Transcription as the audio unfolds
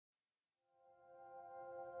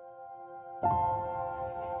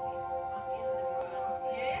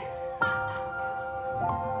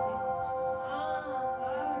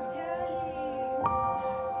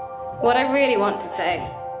What I really want to say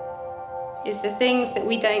is the things that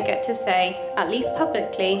we don't get to say, at least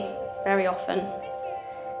publicly, very often.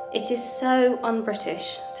 It is so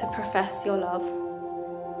un-British to profess your love.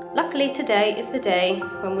 Luckily today is the day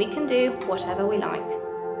when we can do whatever we like.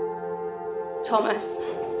 Thomas,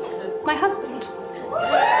 my husband.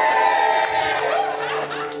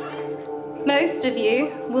 Most of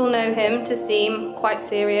you will know him to seem quite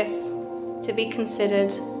serious, to be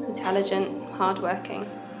considered, intelligent, hardworking.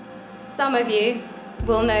 Some of you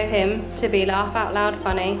will know him to be laugh out loud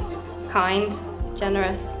funny, kind,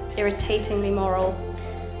 generous, irritatingly moral.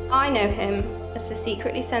 I know him as the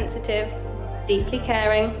secretly sensitive, deeply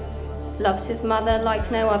caring, loves his mother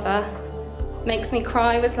like no other, makes me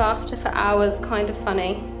cry with laughter for hours kind of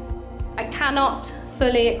funny. I cannot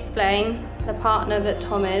fully explain the partner that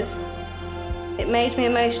Tom is. It made me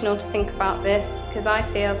emotional to think about this because I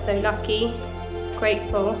feel so lucky,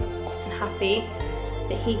 grateful and happy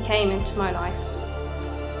that he came into my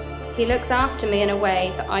life. He looks after me in a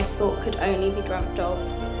way that I thought could only be dreamt of.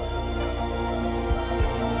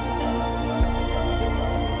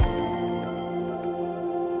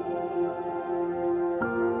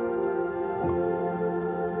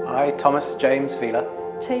 I, Thomas James Wheeler,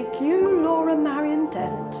 take you, Laura Marion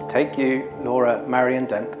Dent, take you, Laura Marion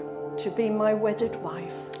Dent, to be my wedded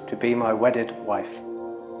wife. to be my wedded wife.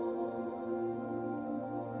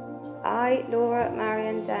 I, Laura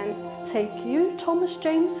Marion Dent, Take you, Thomas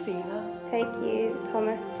James Wheeler, take you,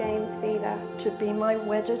 Thomas James Wheeler, to be my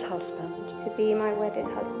wedded husband. to be my wedded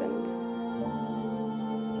husband.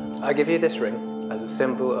 I give you this ring as a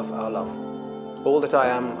symbol of our love. All that I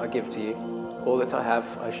am, I give to you. All that I have,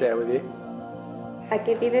 I share with you. I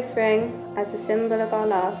give you this ring as a symbol of our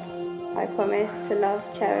love. I promise to love,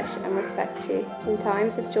 cherish and respect you in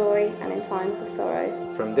times of joy and in times of sorrow,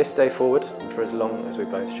 From this day forward, and for as long as we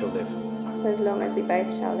both shall live. for as long as we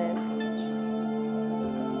both shall live.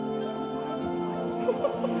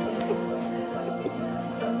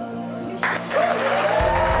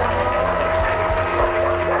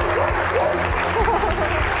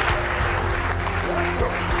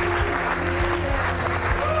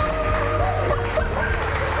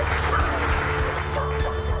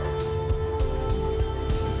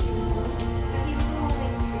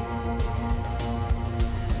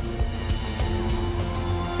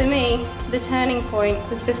 For me, the turning point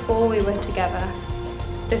was before we were together,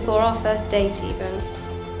 before our first date even.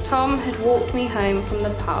 Tom had walked me home from the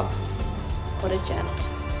pub. What a gent.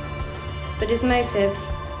 But his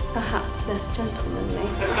motives, perhaps less gentlemanly.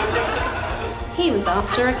 He was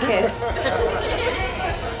after a kiss.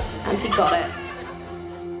 And he got it.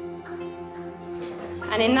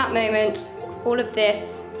 And in that moment, all of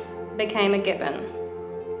this became a given.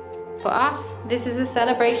 For us, this is a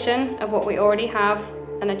celebration of what we already have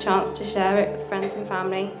and a chance to share it with friends and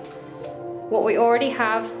family. What we already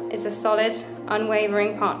have is a solid,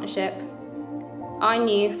 unwavering partnership. I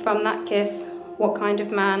knew from that kiss what kind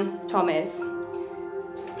of man Tom is.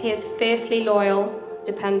 He is fiercely loyal,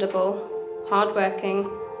 dependable, hardworking,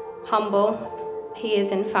 humble. He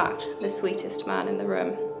is, in fact, the sweetest man in the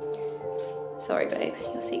room. Sorry, babe,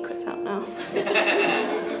 your secret's out now.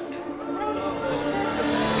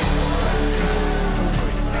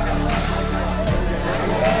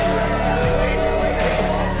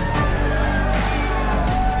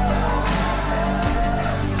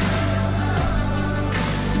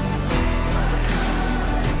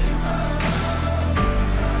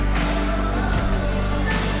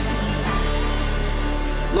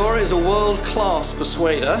 Laura is a world-class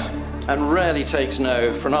persuader and rarely takes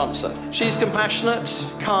no for an answer. She's compassionate,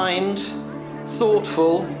 kind,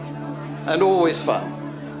 thoughtful, and always fun.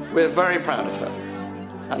 We're very proud of her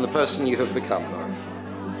and the person you have become, Laura.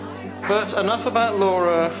 But enough about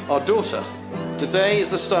Laura, our daughter. Today is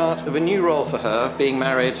the start of a new role for her, being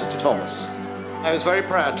married to Thomas. I was very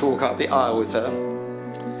proud to walk up the aisle with her,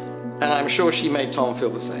 and I'm sure she made Tom feel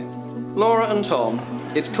the same. Laura and Tom,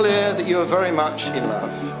 it's clear that you are very much in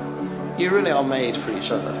love. You really are made for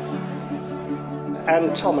each other.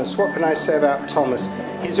 And Thomas, what can I say about Thomas?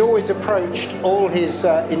 He's always approached all his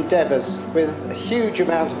endeavours with a huge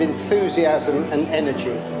amount of enthusiasm and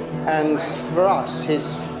energy. And for us,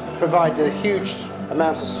 he's provided a huge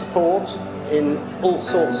amount of support in all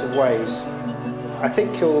sorts of ways. I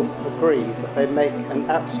think you'll agree that they make an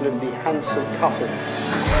absolutely handsome couple.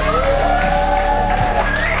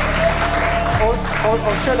 Or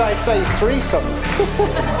should I say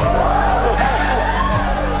threesome?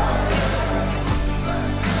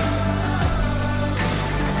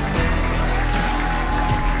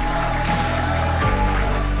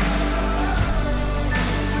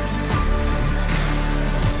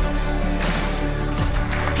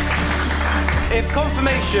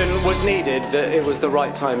 confirmation was needed that it was the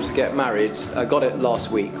right time to get married. I got it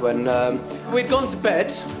last week when we'd gone to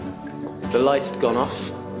bed. The light had gone off.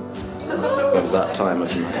 It was that time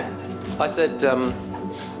of night. I said, I'm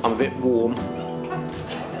a bit warm.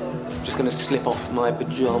 Just going to slip off my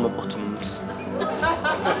pyjama bottoms.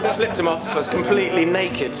 Slipped them off. I was completely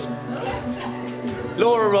naked.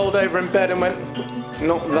 Laura rolled over in bed and went,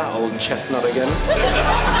 not that old chestnut again.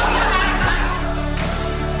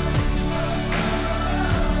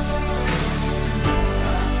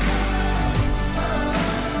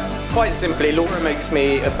 Quite simply, Laura makes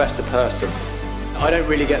me a better person. I don't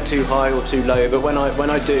really get too high or too low, but when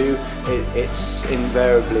I do, it's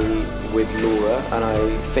invariably with Laura, and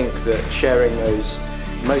I think that sharing those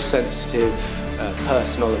most sensitive,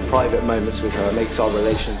 personal and private moments with her makes our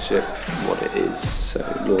relationship what it is. So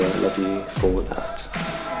Laura, I love you for that.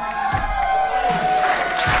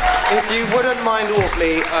 If you wouldn't mind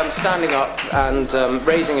awfully standing up and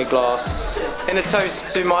raising a glass in a toast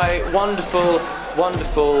to my wonderful,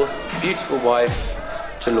 wonderful, beautiful wife,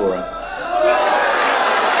 to Laura.